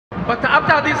But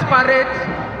after this parade,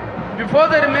 before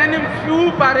the remaining few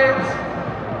parades,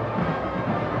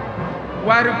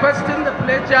 we are requesting the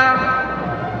pleasure,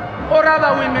 or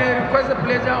rather we may request the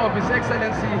pleasure of His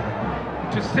Excellency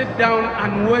to sit down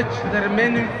and watch the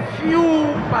remaining few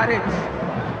parades.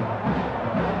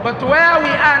 But where we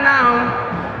are now,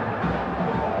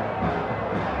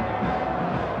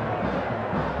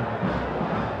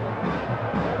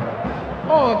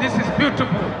 oh, this is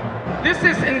beautiful. This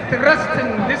is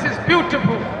interesting. This is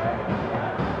beautiful.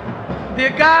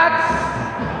 The guards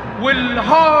will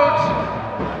hold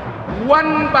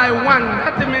one by one.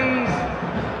 That means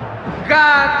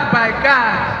guard by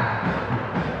guard.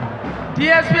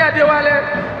 DSP Adewale,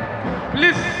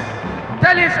 please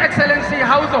tell His Excellency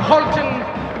how the halting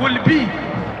will be.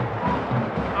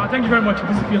 Thank you very much,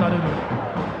 DCP Ladodo.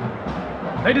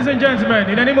 Ladies and gentlemen,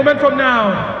 in any moment from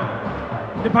now,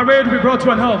 the parade will be brought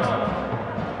to an halt.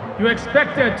 You're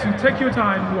expected to take your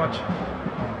time to watch.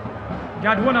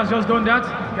 Guard 1 has just done that.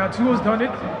 Guard 2 has done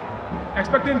it.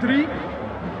 Expecting 3.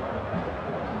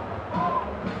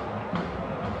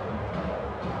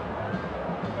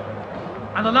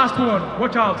 And the last one,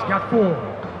 watch out, Guard 4.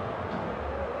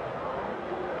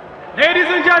 Ladies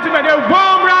and gentlemen, a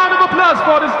warm round of applause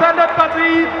for the Standard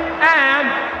Party and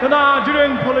the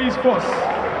Nigerian Police Force.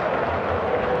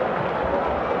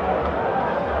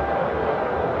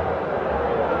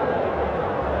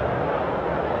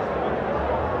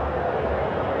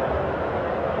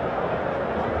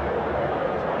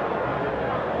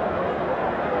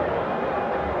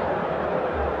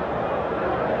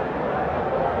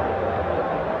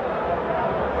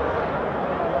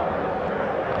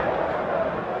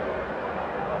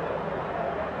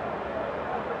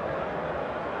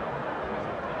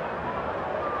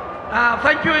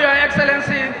 Thank you, Your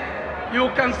Excellency. You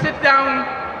can sit down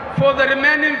for the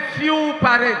remaining few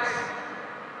parades.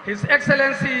 His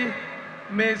Excellency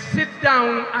may sit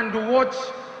down and watch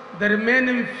the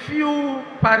remaining few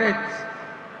parades.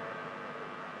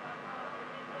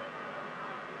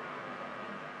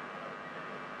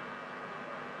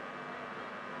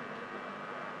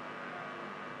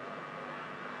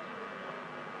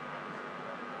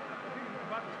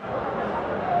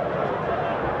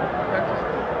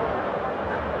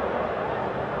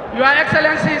 Your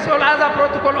Excellencies, all other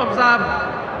protocol observed.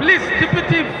 Please,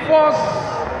 Deputy Force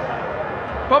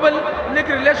Public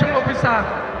Relation Officer,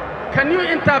 can you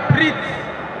interpret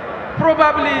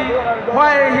probably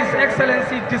why His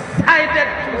Excellency decided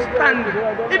to stand,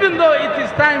 even though it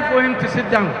is time for him to sit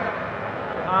down?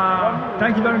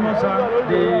 Thank you very much, sir.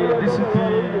 The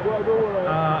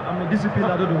DCP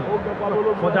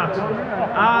Ladodo for that.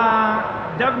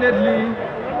 Definitely,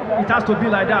 it has to be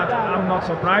like that. I'm not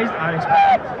surprised. I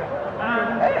expect it.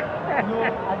 And you know,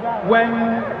 when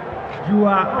you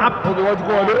are up,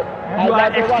 you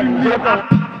are extremely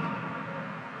up.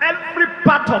 Every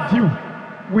part of you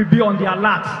will be on the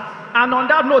alert. And on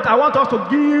that note, I want us to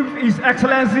give His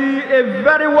Excellency a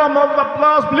very warm round of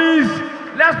applause, please.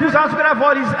 Let's put hands together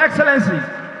for His Excellency.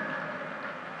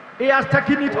 He has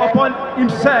taken it upon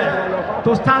himself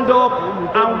to stand up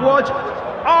and watch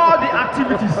all the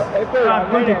activities that are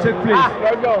going to take place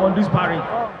on this parade.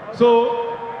 So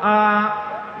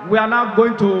we are now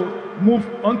going to move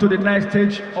on to the next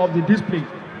stage of the display.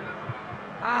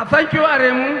 Thank you,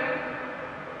 Aremu.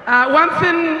 One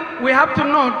thing we have to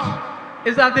note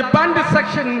is that the bandit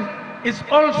section is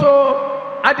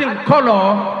also adding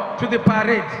color to the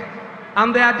parade.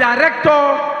 And their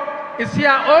director is here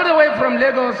all the way from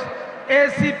Lagos,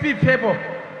 ACP Febo.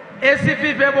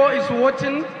 ACP Febo is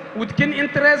watching with keen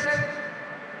interest.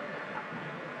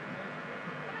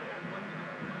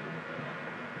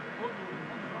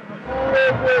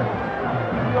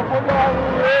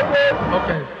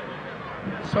 Okay,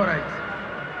 it's all right.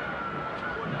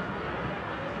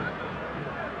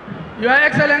 Your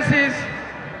Excellencies,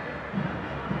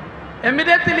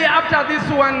 immediately after this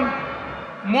one,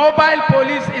 mobile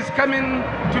police is coming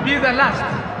to be the last.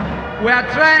 We are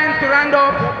trying to round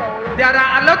up. There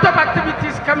are a lot of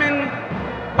activities coming.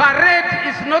 Parade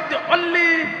is not the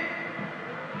only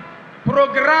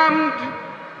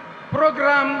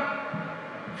program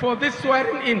for this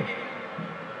swearing in.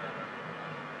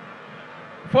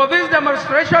 For this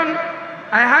demonstration,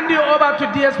 I hand you over to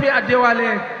DSP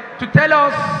Adewale to tell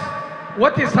us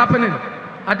what is happening.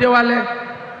 Adewale.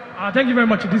 Thank you very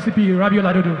much, DCP Rabio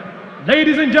Ladodo.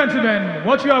 Ladies and gentlemen,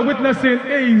 what you are witnessing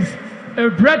is a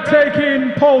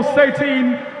breathtaking,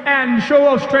 pulsating, and show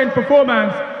of strength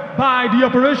performance by the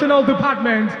operational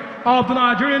department of the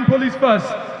Nigerian Police Force.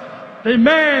 The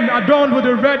men adorned with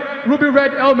the ruby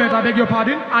red helmet, I beg your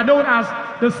pardon, are known as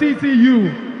the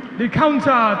CTU, the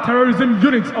counter-terrorism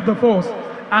units of the force.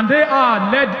 and they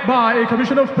are led by a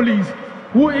commissioner of police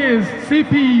who is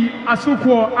CP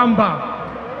Asukwo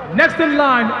Amba. Next in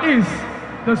line is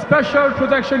the Special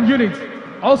Protection Unit,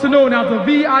 also known as the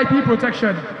VIP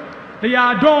Protection. They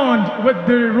are adorned with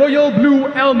the royal blue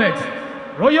helmet.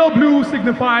 Royal blue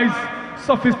signifies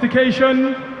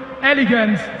sophistication,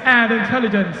 elegance, and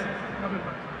intelligence.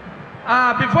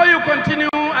 Before you continue,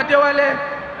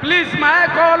 Adewale, please may I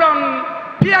call on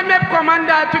PMF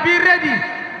Commander to be ready.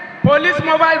 Police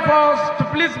Mobile Force to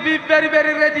please be very,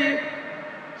 very ready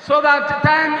so that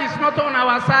time is not on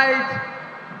our side.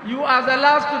 You are the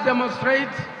last to demonstrate,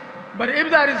 but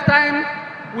if there is time,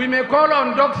 we may call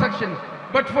on dog section.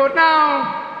 But for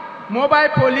now, mobile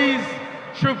police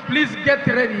should please get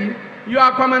ready.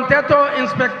 Your commentator,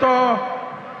 Inspector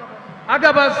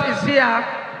Agabas is here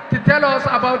to tell us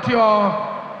about your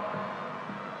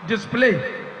display.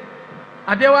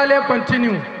 Adewale,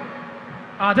 continue.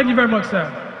 Thank you very much,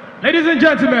 sir. Ladies and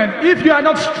gentlemen, if you are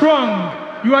not strong,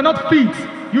 you are not fit,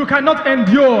 you cannot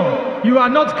endure, you are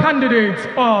not candidates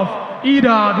of either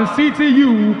the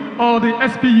CTU or the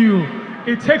SPU.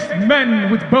 It takes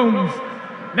men with bones.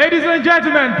 Ladies and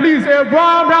gentlemen, please a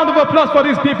warm round of applause for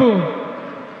these people.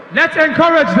 Let's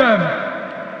encourage them.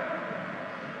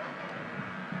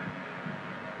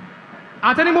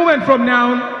 At any moment from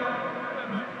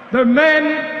now, the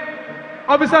men,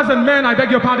 officers and men, I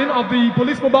beg your pardon, of the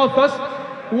Police Mobile Force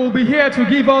will be here to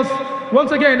give us,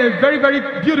 once again, a very,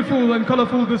 very beautiful and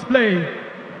colorful display.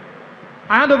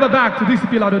 I hand over back to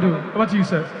DCP Ladodo. Over to you,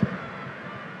 sir.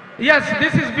 Yes,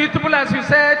 this is beautiful, as you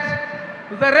said.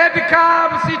 The red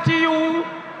curve CTU,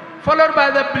 followed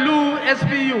by the blue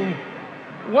SPU.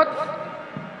 What?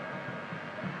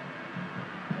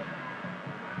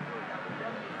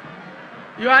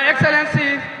 Your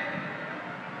Excellency,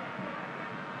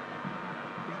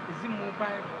 is it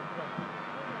mobile?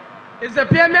 Is the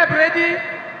PMF ready?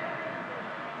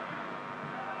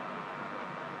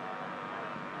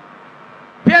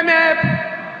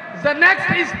 PMF, the next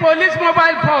is Police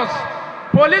Mobile Force.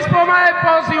 Police Mobile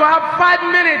Force, you have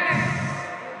 5 minutes.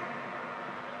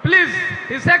 Please,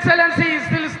 His Excellency is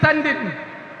still standing.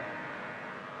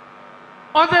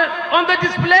 On the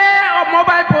display of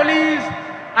mobile police,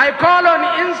 I call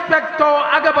on Inspector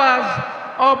Agabas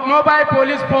of Mobile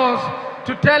Police Force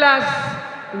to tell us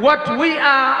what we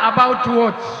are about to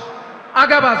watch.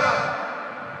 Agabas.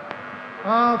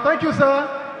 Thank you, sir.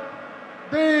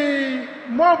 The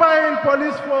Mobile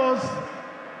Police Force,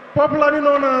 popularly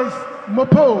known as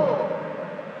MOPO,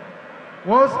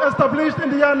 was established in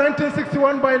the year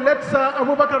 1961 by late Sir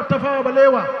Abubakar Tafawa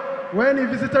Balewa when he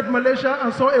visited Malaysia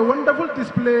and saw a wonderful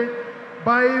display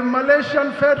by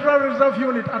Malaysian Federal Reserve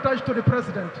Unit attached to the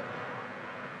president.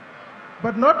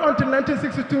 But not until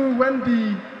 1962 when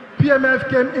the PMF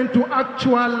came into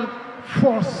actual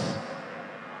force.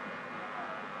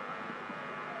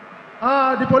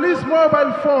 The Police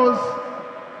Mobile Force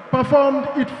performed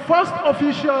its first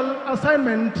official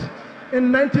assignment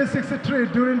in 1963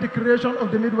 during the creation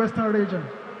of the Midwestern region.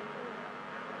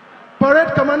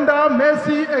 Parade Commander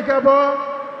Mercy Egabo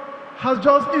has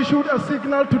just issued a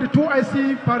signal to the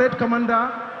 2IC Parade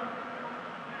Commander,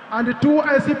 and the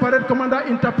 2IC Parade Commander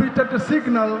interpreted the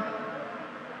signal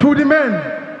to the men.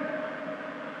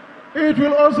 It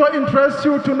will also interest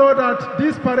you to know that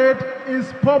this parade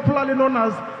is popularly known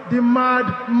as the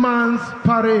Madman's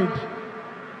Parade.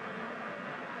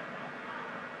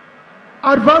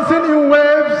 Advancing in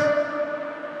waves,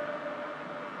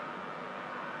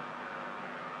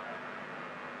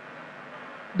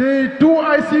 the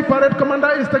 2IC Parade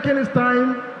Commander is taking his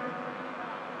time.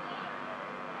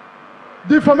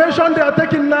 The formation they are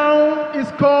taking now is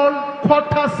called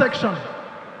quarter section.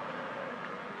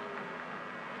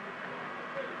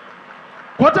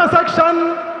 Quarter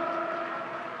section,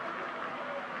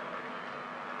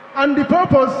 and the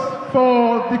purpose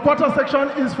for the quarter section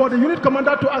is for the unit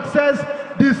commander to assess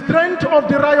the strength of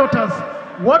the rioters.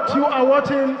 What you are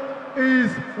watching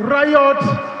is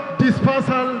riot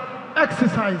dispersal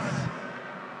exercise.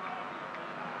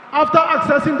 After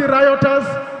accessing the rioters,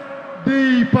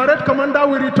 the parade commander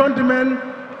will return the men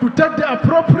to take the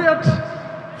appropriate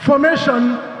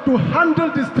formation to handle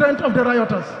the strength of the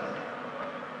rioters.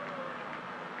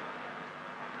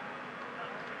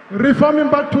 Reforming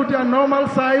back to their normal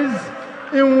size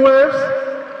in waves.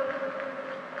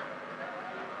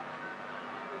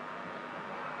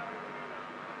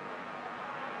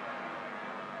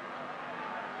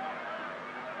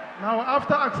 Now,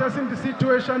 after assessing the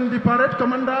situation, the parade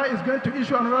commander is going to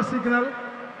issue another signal.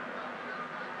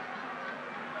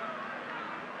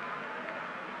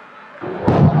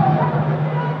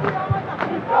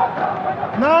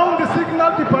 Now, the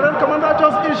signal the parade commander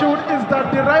just issued is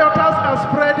that the